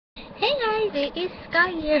Hey guys, it is Sky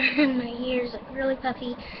here, and my ears are really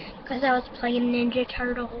puffy because I was playing Ninja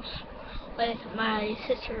Turtles with my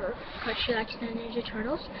sister because she likes the Ninja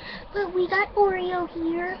Turtles. But we got Oreo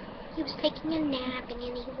here. He was taking a nap and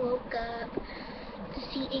then he woke up to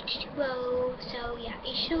see H2O. So yeah,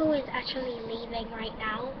 H2O is actually leaving right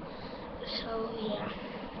now. So yeah.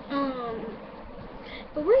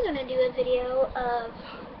 But we're gonna do a video of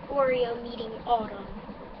Oreo meeting Autumn.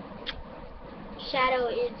 Shadow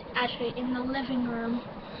is actually in the living room,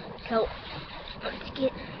 so let's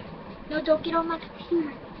get. No, don't get on my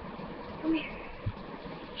computer. Come here.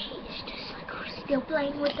 She's just like still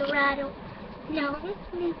playing with the rattle. No,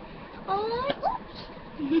 no. Oh, oops.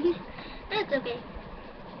 That's okay.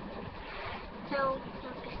 So you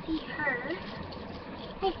can see her.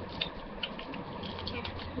 Hey, here,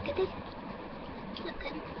 look at this. Look,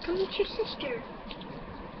 come meet your sister.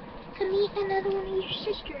 Come meet another one of your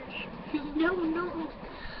sisters. No, no.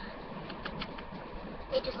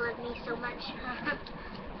 They just love me so much.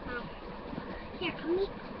 Here, come meet.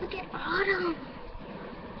 Look at Autumn.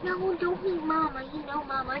 No, don't meet Mama. You know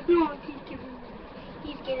Mama. No, he's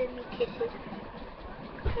giving me kisses.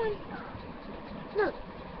 Come on. Look.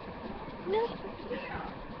 No.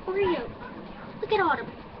 Oreo. Look at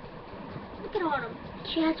Autumn. Look at Autumn.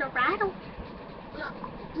 She has a rattle. Look.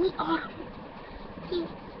 Meet Autumn. See.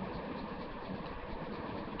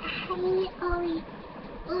 Hey,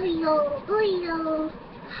 Oreo.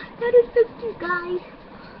 That is so cute, guys.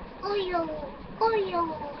 Oreo.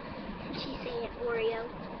 She's saying Oreo.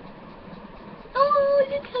 Oh,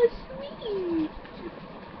 look how sweet.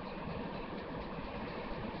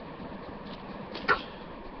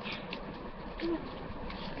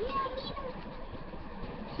 Yeah, meet him.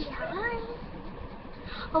 Say hi.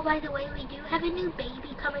 Oh, by the way, we do have a new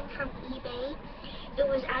baby coming from eBay. It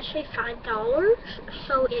was actually $5,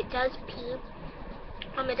 so it does pee.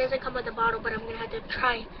 It doesn't come with a bottle, but I'm gonna have to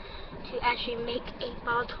try to actually make a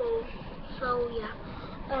bottle. So yeah.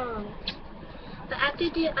 But after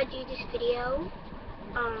I do this video,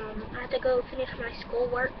 I have to go finish my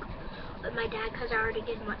schoolwork with my dad because I already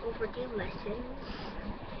did my overdue lessons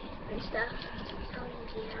and stuff. So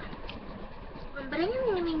yeah. But I am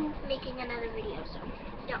gonna be making another video, so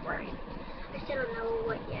don't worry. I still don't know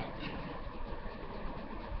what yet.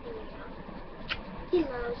 He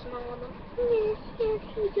loves Mama. Yes,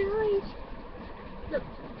 he does. Look,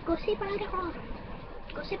 go say bye to Autumn.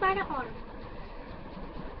 Go say bye to Autumn.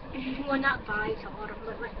 Well, not bye to Autumn,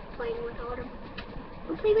 but like playing with Autumn.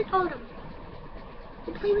 Go play with Autumn.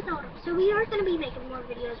 Go play with Autumn. So we are going to be making more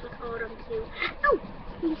videos with Autumn too. Oh!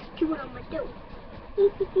 He's chewing on my toe.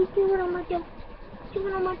 He's chewing on my toe.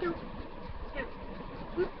 Chewing on my toe. Here.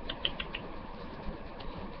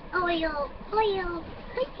 Oreo. Hey,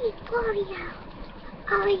 Oreo.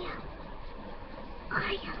 Oreo,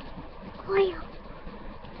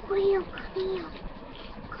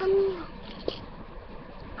 come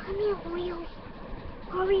here,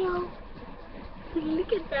 Oreo,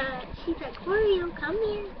 look at that, she's like, Oreo, come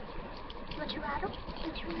here, want your rattle,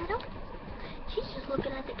 she's just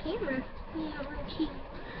looking at the camera, yeah, real cute,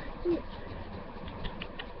 be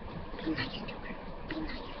nice to her, be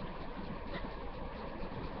nice,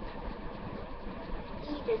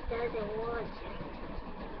 he just doesn't want to.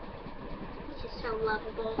 So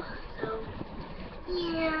lovable, so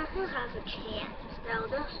yeah, he'll have a chance. They'll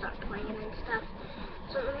start playing and stuff.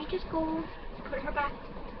 So let me just go put her back.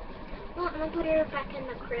 Well, I'm gonna put her back in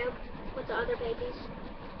the crib with the other babies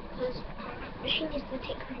because she needs to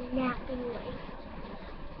take her nap anyway.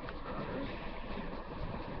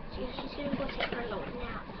 So she's gonna go take her little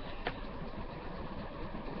nap.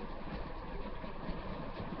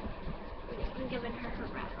 I'm giving her her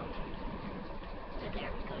rattle. So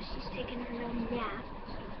there we go. She's taking her little nap.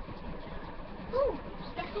 Oh,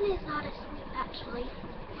 Steafen is not asleep actually.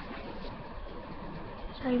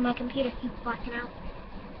 Sorry, my computer keeps blacking out.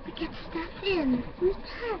 Look at Steafen. Who's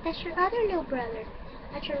that? That's your other little brother.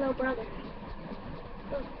 That's your little brother.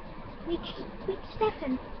 Look, meet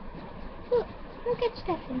Steafen. Look at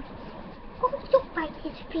Steafen. Oh, don't bite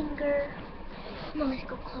his finger. Come on, let's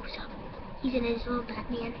go close up. He's in his little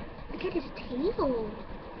Batman. Look at his tail.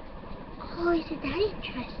 Oh, isn't that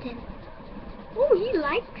interesting? Oh, he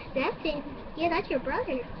likes Steafen. Yeah, that's your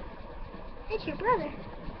brother. That's your brother.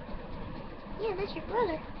 Yeah, that's your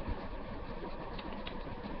brother.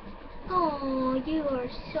 Oh, you are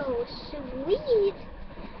so sweet.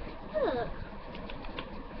 Look.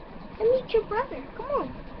 Come meet your brother. Come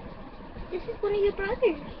on. This is one of your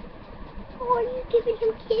brothers. Oh, are you giving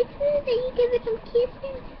him kisses?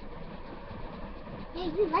 Yeah,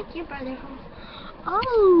 you like your brother, huh?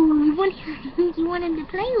 Oh, you want him to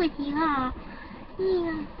play with you, huh?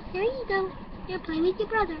 Yeah, there you go. You're playing with your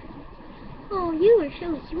brother. Oh, you are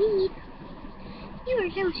so sweet. You are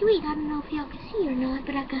so sweet. I don't know if y'all can see or not,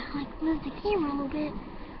 but I can like move the camera a little bit.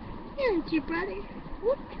 Yeah, it's your brother.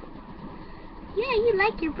 Whoop. Yeah, you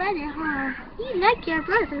like your brother, huh? You like your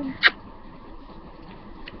brother.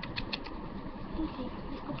 Okay,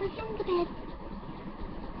 let's go put him to bed.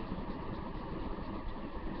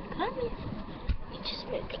 Come here. You just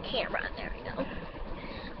move the camera. There we go.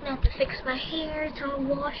 I'm gonna have to fix my hair. It's all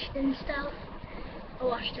washed and stuff. I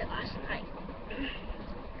washed it last night.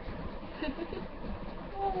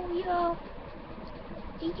 Oh, yeah.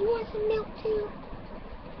 Did you want some milk too?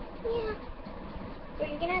 Yeah. Well,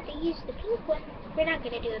 you're gonna have to use the pink one. We're not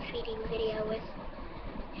gonna do a feeding video with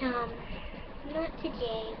not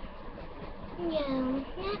today. No,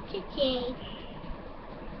 not today.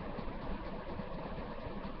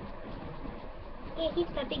 Yeah, he's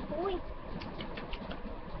my big boy.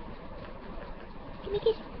 Give me a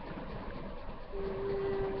kiss.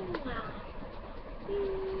 Wow.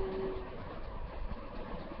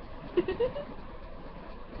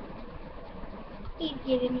 He's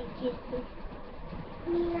giving me kisses.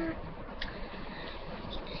 Yeah.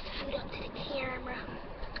 Get this food up to the camera.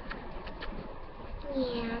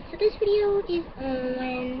 Yeah, so this video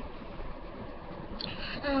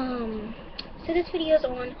is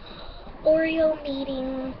on Oreo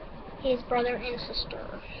meeting his brother and sister.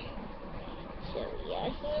 So yeah,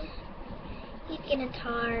 he's getting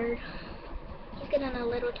tired. He's getting a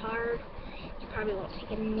little tired. He probably won't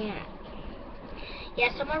take a nap. Yeah,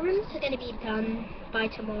 so my rooms are gonna be done by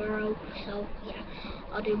tomorrow. So yeah,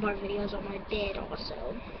 I'll do more videos on my bed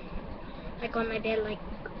also. Like on my bed, like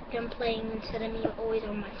them playing instead of me always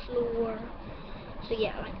on my floor. So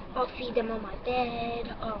yeah, like I'll feed them on my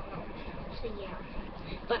bed. So yeah,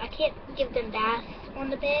 but I can't give them baths on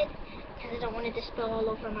the bed because I don't want it to spill all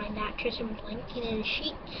over my mattress and blanket and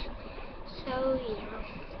sheets. So yeah,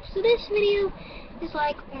 so this video is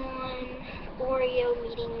like on Oreo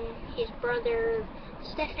meeting his brother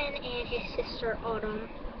Steafen and his sister Autumn.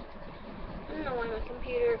 I don't know why my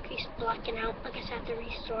computer keeps blacking out. I guess I have to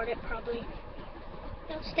restart it probably.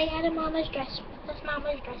 Don't stay out of Mama's dress. That's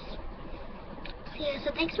Mama's dress. So yeah,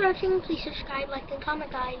 so thanks for watching. Please subscribe, like, and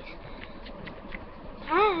comment, guys.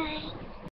 Bye.